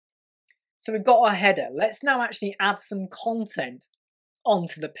So we've got our header. Let's now actually add some content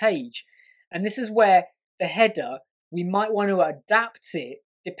onto the page. And this is where the header, we might want to adapt it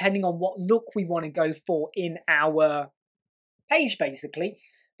depending on what look we want to go for in our page, basically.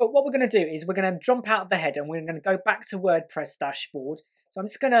 But what we're going to do is we're going to jump out of the header and we're going to go back to WordPress dashboard. So I'm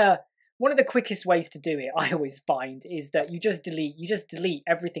just going to, one of the quickest ways to do it, I always find, is that you just delete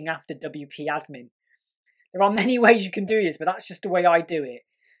everything after WP admin. There are many ways you can do this, but that's just the way I do it.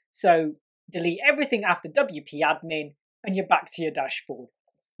 So delete everything after WP admin and you're back to your dashboard.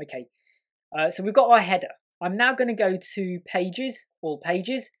 Okay, so we've got our header. I'm now going to go to pages, all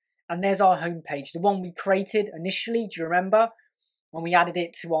pages, and there's our home page, the one we created initially. Do you remember when we added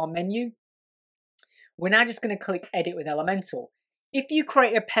it to our menu? We're now just going to click edit with Elementor. If you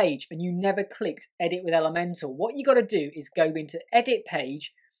create a page and you never clicked edit with Elementor, what you got to do is go into edit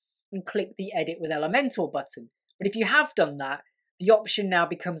page and click the edit with Elementor button. But if you have done that, the option now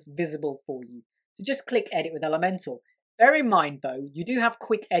becomes visible for you. So just click edit with Elementor. Bear in mind though, you do have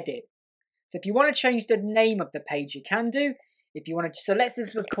quick edit. So if you want to change the name of the page, you can do. If you want to, so let's,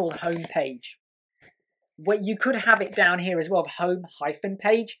 this was called home page. What you could have it down here as well, home hyphen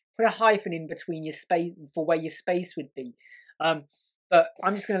page. Put a hyphen in between your space for where your space would be. But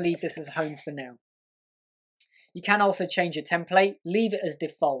I'm just going to leave this as home for now. You can also change your template. Leave it as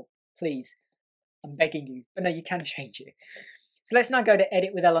default, please. I'm begging you. But no, you can change it. So let's now go to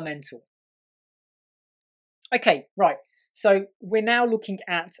edit with Elementor. Okay, right. So we're now looking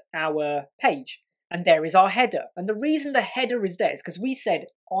at our page and there is our header. And the reason the header is there is because we said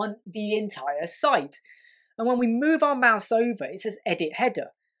on the entire site. And when we move our mouse over, it says edit header.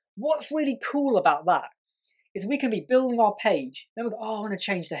 What's really cool about that is we can be building our page. Then we go, oh, I want to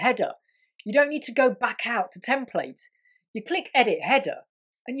change the header. You don't need to go back out to templates. You click edit header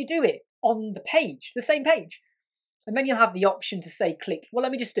and you do it on the page, the same page. And then you'll have the option to say click, well,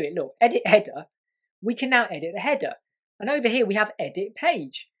 let me just do it. Look, edit header. We can now edit the header. And over here we have edit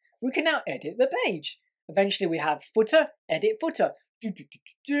page. We can now edit the page. Eventually we have footer, edit footer. You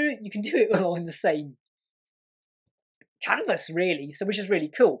can do it all in the same canvas really, so which is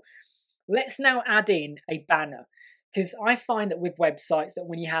really cool. Let's now add in a banner, because I find that with websites that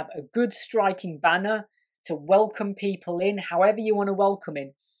when you have a good striking banner to welcome people in, however you want to welcome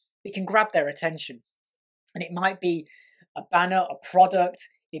in, it can grab their attention. And it might be a banner, a product,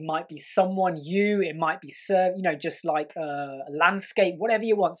 it might be someone, it might be served, you know, just like a landscape, whatever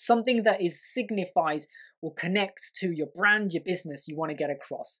you want, something that signifies or connects to your brand, your business you want to get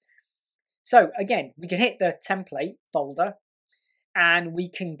across. So again, we can hit the template folder and we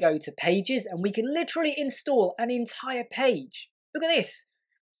can go to pages and we can literally install an entire page. Look at this.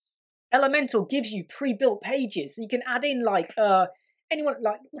 Elementor gives you pre-built pages. So you can add in like anyone,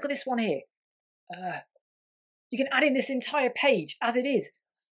 like look at this one here. You can add in this entire page as it is.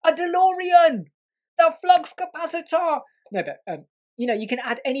 A DeLorean, the flux capacitor. No, but you know, you can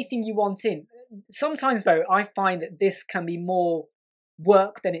add anything you want in. Sometimes though, I find that this can be more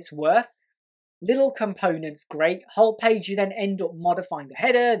work than it's worth. Little components, great. Whole page, you then end up modifying the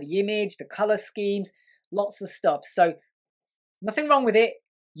header, the image, the color schemes, lots of stuff. So nothing wrong with it.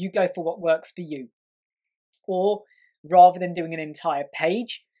 You go for what works for you. Or rather than doing an entire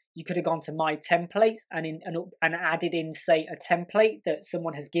page, you could have gone to My Templates and added in, say, a template that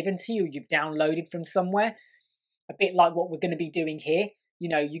someone has given to you, you've downloaded from somewhere. A bit like what we're going to be doing here. You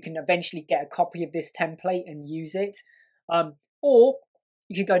know, you can eventually get a copy of this template and use it. Or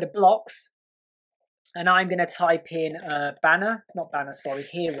you could go to blocks. And I'm going to type in banner, not banner, sorry,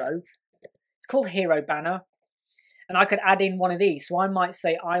 hero. It's called hero banner. And I could add in one of these. So I might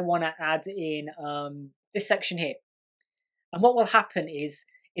say I want to add in this section here. And what will happen is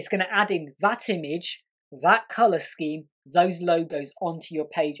it's going to add in that image, that color scheme, those logos onto your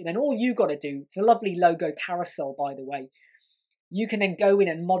page. And then all you got to do, it's a lovely logo carousel, by the way. You can then go in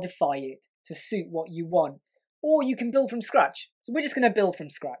and modify it to suit what you want. Or you can build from scratch. So we're just going to build from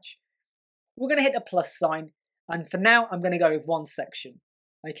scratch. We're going to hit the plus sign, and for now I'm going to go with one section.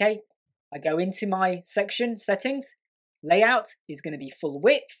 Okay, I go into my section settings. Layout is going to be full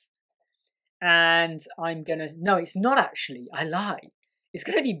width, and I'm going to, no, it's not actually, I lie. It's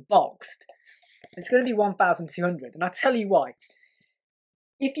going to be boxed. It's going to be 1200, and I'll tell you why.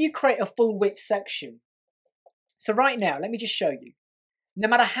 If you create a full width section, so right now, let me just show you. No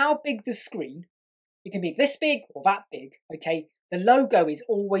matter how big the screen, it can be this big or that big, okay? The logo is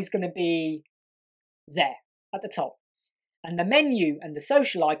always going to be there at the top. And the menu and the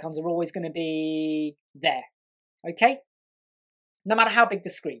social icons are always going to be there. Okay? No matter how big the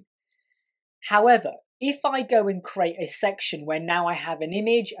screen. However, if I go and create a section where now I have an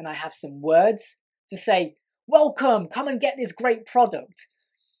image and I have some words to say, welcome, come and get this great product.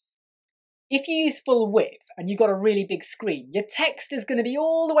 if you use full width and you've got a really big screen, your text is going to be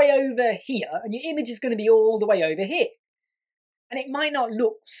all the way over here and your image is going to be all the way over here. And it might not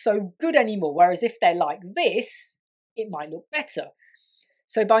look so good anymore, whereas if they're like this, it might look better.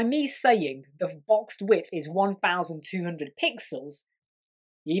 So by me saying the boxed width is 1200 pixels,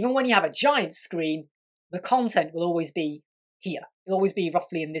 even when you have a giant screen, the content will always be here. It'll always be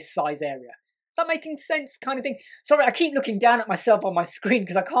roughly in this size area. Is that making sense, kind of thing? Sorry, I keep looking down at myself on my screen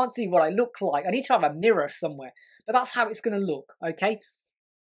because I can't see what I look like. I need to have a mirror somewhere, but that's how it's going to look, okay?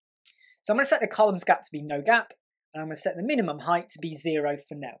 So I'm going to set the columns gap to be no gap, and I'm going to set the minimum height to be 0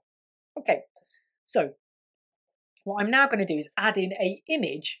 for now. Okay, so what I'm now going to do is add in an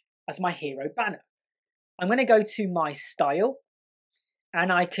image as my hero banner. I'm going to go to my style,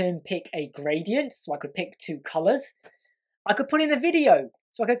 and I can pick a gradient, so I could pick 2 colors. I could put in a video,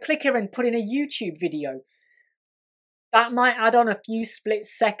 so I could click here and put in a YouTube video. That might add on a few split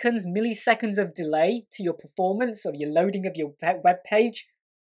seconds, milliseconds of delay to your performance or your loading of your web page.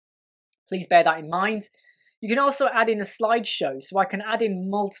 Please bear that in mind. You can also add in a slideshow, so I can add in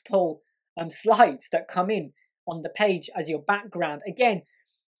multiple slides that come in on the page as your background. Again,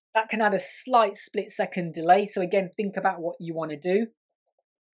 that can add a slight split-second delay, so again, think about what you want to do.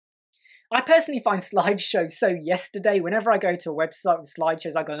 I personally find slideshows so yesterday. Whenever I go to a website with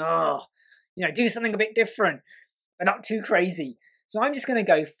slideshows, I go, oh, do something a bit different, but not too crazy. So I'm just going to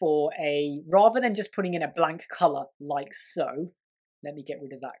go for rather than just putting in a blank color like so, let me get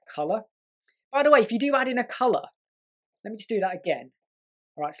rid of that color. By the way, if you do add in a color, let me just do that again.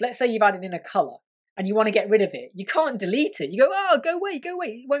 All right, so let's say you've added in a color and you want to get rid of it. You can't delete it. You go, oh, go away.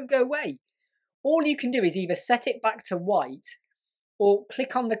 It won't go away. All you can do is either set it back to white or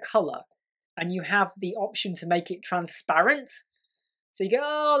click on the color and you have the option to make it transparent. So you go,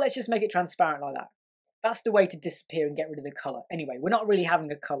 oh, let's just make it transparent like that. That's the way to disappear and get rid of the color. Anyway, we're not really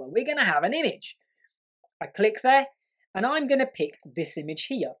having a color. We're going to have an image. I click there and I'm going to pick this image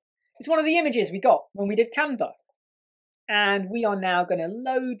here. It's one of the images we got when we did Canva. And we are now going to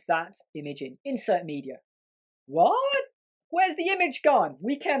load that image in. Insert media. What? Where's the image gone?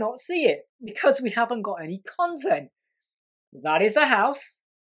 We cannot see it because we haven't got any content. That is the house.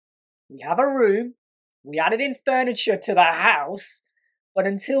 We have a room. We added in furniture to the house. But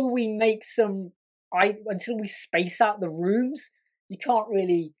until we make until we space out the rooms, you can't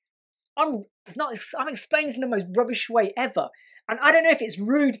really... I'm explaining this in the most rubbish way ever. And I don't know if it's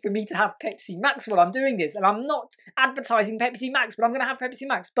rude for me to have Pepsi Max while I'm doing this. And I'm not advertising Pepsi Max, but I'm going to have Pepsi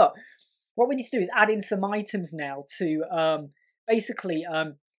Max. But what we need to do is add in some items now to basically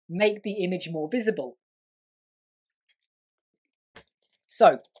make the image more visible.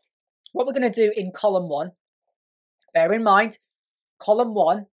 So what we're going to do in column 1, bear in mind, column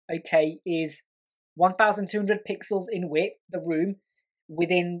 1, okay, is 1200 pixels in width, the room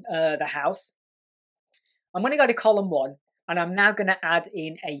within the house. I'm going to go to column 1. And I'm now going to add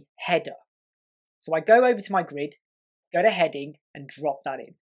in a header. So I go over to my grid, go to heading, and drop that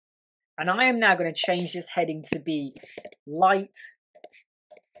in. And I am now going to change this heading to be light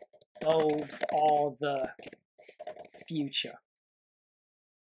bulbs are the future.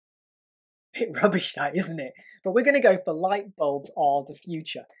 Bit rubbish that, isn't it? But we're going to go for light bulbs are the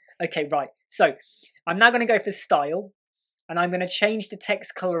future. Okay, right. So I'm now going to go for style. And I'm going to change the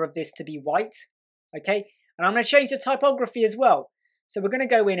text color of this to be white. Okay. And I'm going to change the typography as well. So we're going to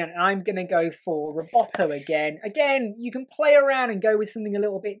go in and I'm going to go for Roboto again. Again, you can play around and go with something a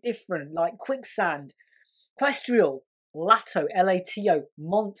little bit different, like Quicksand, Questrial, Lato, L-A-T-O,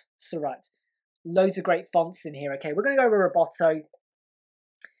 Montserrat. Loads of great fonts in here. Okay, we're going to go with Roboto.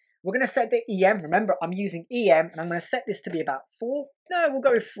 We're going to set the EM. Remember, I'm using EM and I'm going to set this to be about 4. No, we'll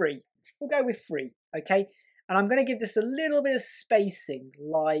go with 3. We'll go with 3, okay? And I'm going to give this a little bit of spacing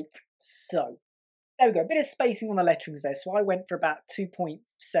like so. There we go, a bit of spacing on the letterings there. So I went for about 2.7.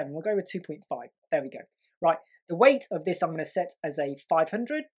 We'll go with 2.5. There we go. Right, the weight of this I'm going to set as a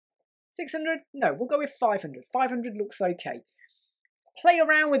 500. 600? No, we'll go with 500. 500 looks okay. Play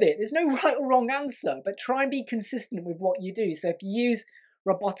around with it. There's no right or wrong answer, but try and be consistent with what you do. So if you use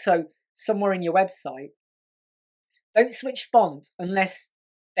Roboto somewhere in your website, don't switch font unless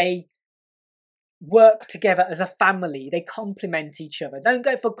they work together as a family. They complement each other. Don't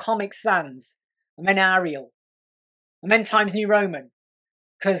go for Comic Sans and then Arial and then Times New Roman,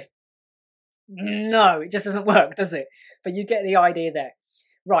 because no, it just doesn't work, does it? But you get the idea there.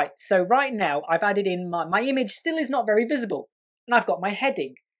 Right, so right now I've added in my image still is not very visible, and I've got my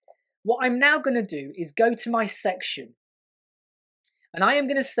heading. What I'm now going to do is go to my section, and I am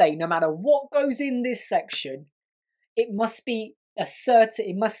going to say no matter what goes in this section, it must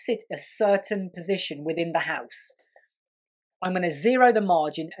sit a certain position within the house. I'm going to 0 the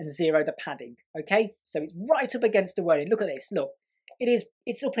margin and 0 the padding, okay? So it's right up against the wording. Look at this, look.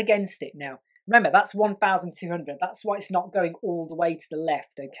 It's up against it now. Remember, that's 1,200. That's why it's not going all the way to the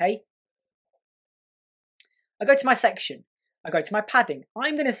left, okay? I go to my section. I go to my padding.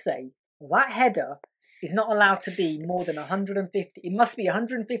 I'm going to say that header is not allowed to be more than 150. It must be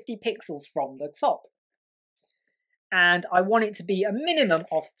 150 pixels from the top. And I want it to be a minimum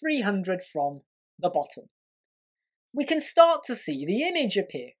of 300 from the bottom. We can start to see the image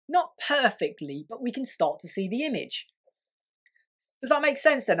appear. Not perfectly, but we can start to see the image. Does that make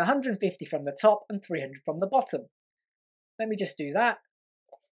sense then? 150 from the top and 300 from the bottom. Let me just do that.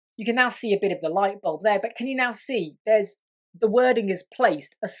 You can now see a bit of the light bulb there, but can you now see the wording is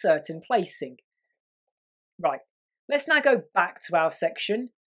placed a certain placing? Right, let's now go back to our section,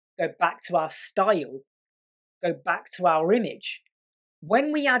 go back to our style, go back to our image.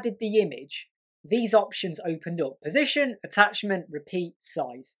 When we added the image, these options opened up. Position, attachment, repeat,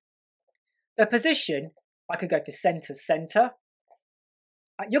 size. The position, I could go for center, center.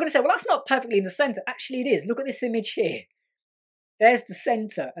 You're going to say, well, that's not perfectly in the center. Actually, it is. Look at this image here. There's the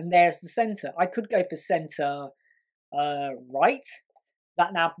center and there's the center. I could go for center right.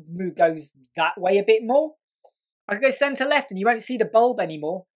 That now goes that way a bit more. I could go center left and you won't see the bulb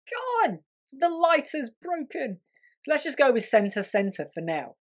anymore. Come on, the light is broken. So let's just go with center, center for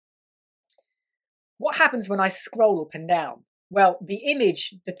now. What happens when I scroll up and down? Well, the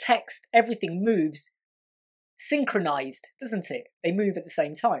image, the text, everything moves synchronized, doesn't it? They move at the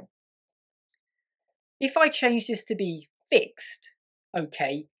same time. If I change this to be fixed,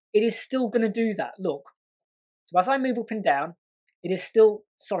 okay, it is still going to do that. Look. So as I move up and down, it is still,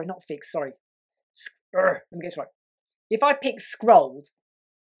 sorry, not fixed, sorry. Let me get this right. If I pick scrolled,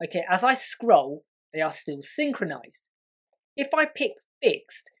 okay, as I scroll, they are still synchronized. If I pick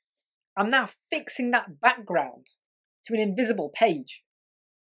fixed, I'm now fixing that background to an invisible page.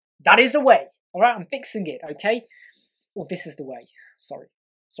 That is the way. All right, I'm fixing it, okay? Well, this is the way.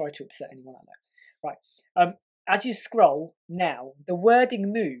 Sorry to upset anyone out there. Right, as you scroll now, the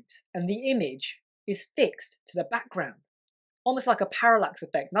wording moves and the image is fixed to the background. Almost like a parallax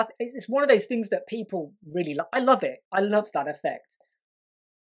effect. And it's one of those things that people really like. I love it. I love that effect.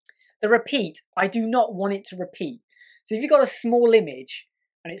 The repeat, I do not want it to repeat. So if you've got a small image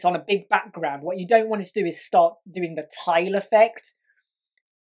and it's on a big background, what you don't want it to do is start doing the tile effect,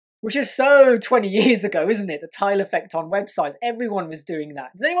 which is so 20 years ago, isn't it? The tile effect on websites. Everyone was doing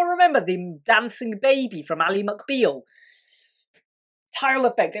that. Does anyone remember the dancing baby from Ally McBeal? Tile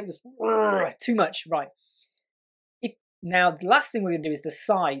effect, it was too much, right. Now, the last thing we're going to do is the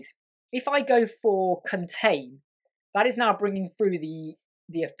size. If I go for contain, that is now bringing through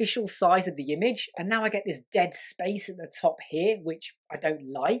the official size of the image. And now I get this dead space at the top here, which I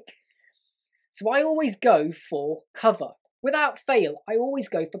don't like. So I always go for cover. Without fail, I always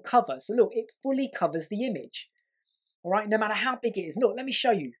go for cover. So look, it fully covers the image. All right, no matter how big it is. Look, let me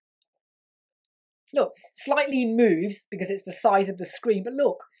show you. Look, slightly moves because it's the size of the screen. But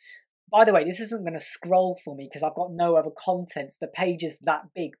look, by the way, this isn't going to scroll for me because I've got no other contents. The page is that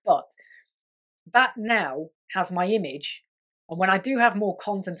big. But that now has my image. And when I do have more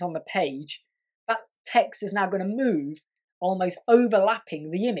content on the page, that text is now going to move almost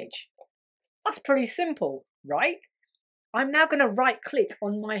overlapping the image. That's pretty simple, right? I'm now going to right click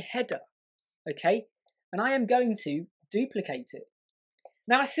on my header, okay? And I am going to duplicate it.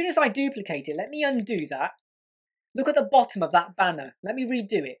 Now, as soon as I duplicate it, let me undo that. Look at the bottom of that banner. Let me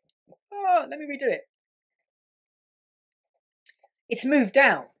redo it. Oh, let me redo it. It's moved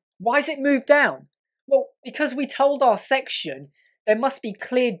down. Why is it moved down? Well, because we told our section there must be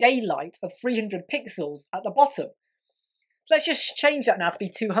clear daylight of 300 pixels at the bottom. So let's just change that now to be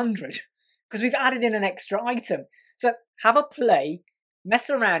 200 because we've added in an extra item. So have a play, mess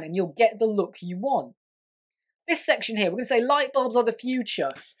around, and you'll get the look you want. This section here, we're going to say light bulbs are the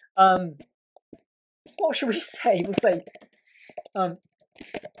future. What should we say? We'll say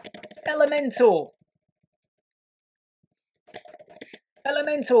Elementor.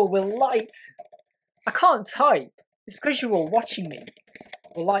 Elementor will light. I can't type. It's because you're all watching me.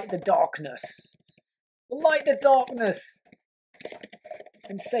 Will light the darkness. Will light the darkness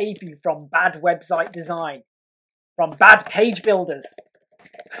and save you from bad website design, from bad page builders.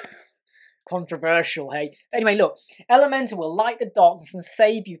 Controversial, hey? Anyway, look, Elementor will light the darkness and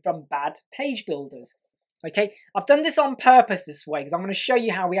save you from bad page builders. Okay, I've done this on purpose this way because I'm going to show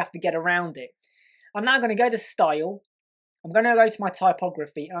you how we have to get around it. I'm now going to go to Style. I'm going to go to my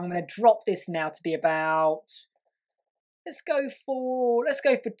typography and I'm going to drop this now to be about, let's go for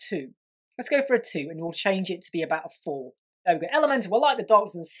 2. Let's go for a 2 and we'll change it to be about a 4. There we go. Elementor will light the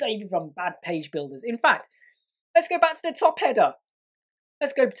darkness and save you from bad page builders. In fact, Let's go back to the top header.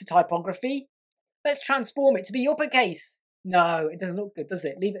 Let's go to typography. Let's transform it to be uppercase. No, it doesn't look good, does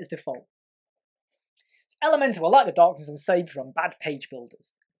it? Leave it as default. It's Elementor, I like the darkness and save from bad page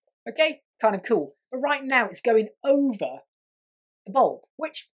builders. Okay, kind of cool. But right now it's going over the bulb,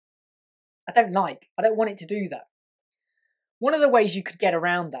 which I don't like. I don't want it to do that. One of the ways you could get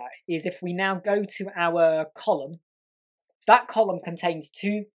around that is if we now go to our column. So that column contains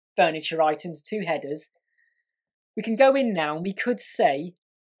 2 furniture items, 2 headers. We can go in now and we could say,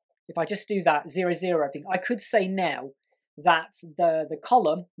 if I just do that 0, 0, I think, I could say now that the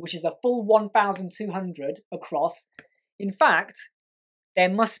column, which is a full 1200 across, in fact, there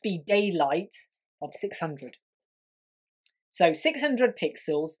must be daylight of 600. So 600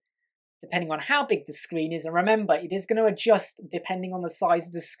 pixels, depending on how big the screen is, and remember, it is going to adjust depending on the size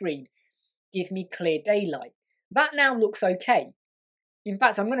of the screen, give me clear daylight. That now looks okay. In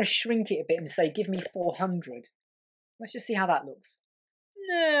fact, I'm going to shrink it a bit and say, give me 400. Let's just see how that looks.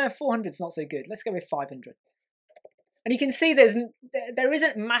 Nah, 400's not so good. Let's go with 500. And you can see there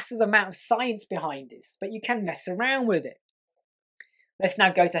isn't massive amount of science behind this, but you can mess around with it. Let's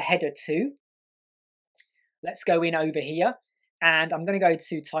now go to header 2. Let's go in over here, and I'm going to go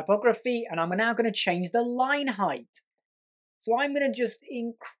to typography, and I'm now going to change the line height. So I'm going to just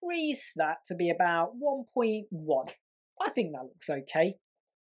increase that to be about 1.1. I think that looks okay.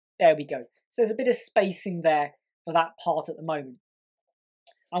 There we go. So there's a bit of spacing there for that part at the moment.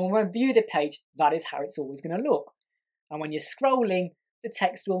 And when we view the page, that is how it's always going to look. And when you're scrolling, the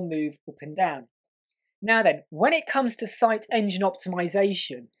text will move up and down. Now then, when it comes to site engine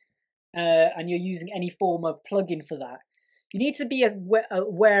optimization, and you're using any form of plugin for that, you need to be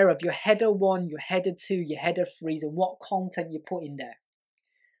aware of your header 1, your header 2, your header 3s, and what content you put in there.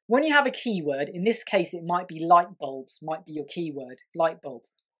 When you have a keyword, in this case it might be light bulbs, might be your keyword, light bulb.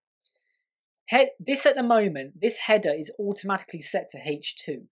 This at the moment, this header is automatically set to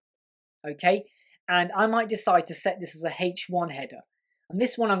H2, okay? And I might decide to set this as a H1 header. And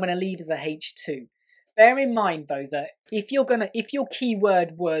this one I'm going to leave as a H2. Bear in mind though that if your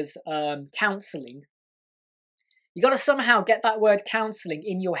keyword was counselling, you got to somehow get that word counselling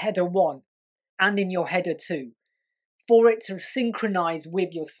in your header 1 and in your header 2 for it to synchronize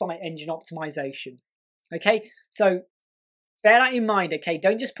with your site engine optimization. Okay, so bear that in mind. Okay,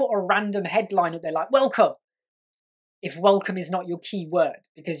 don't just put a random headline up there like welcome if welcome is not your keyword,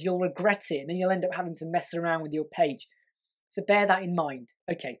 because you'll regret it and then you'll end up having to mess around with your page. So bear that in mind.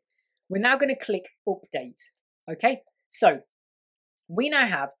 Okay, we're now going to click update. Okay, so we now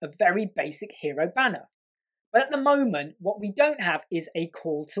have a very basic hero banner. But at the moment, what we don't have is a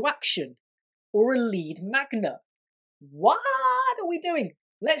call to action or a lead magnet. What are we doing?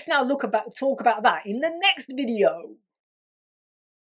 Let's now talk about that in the next video.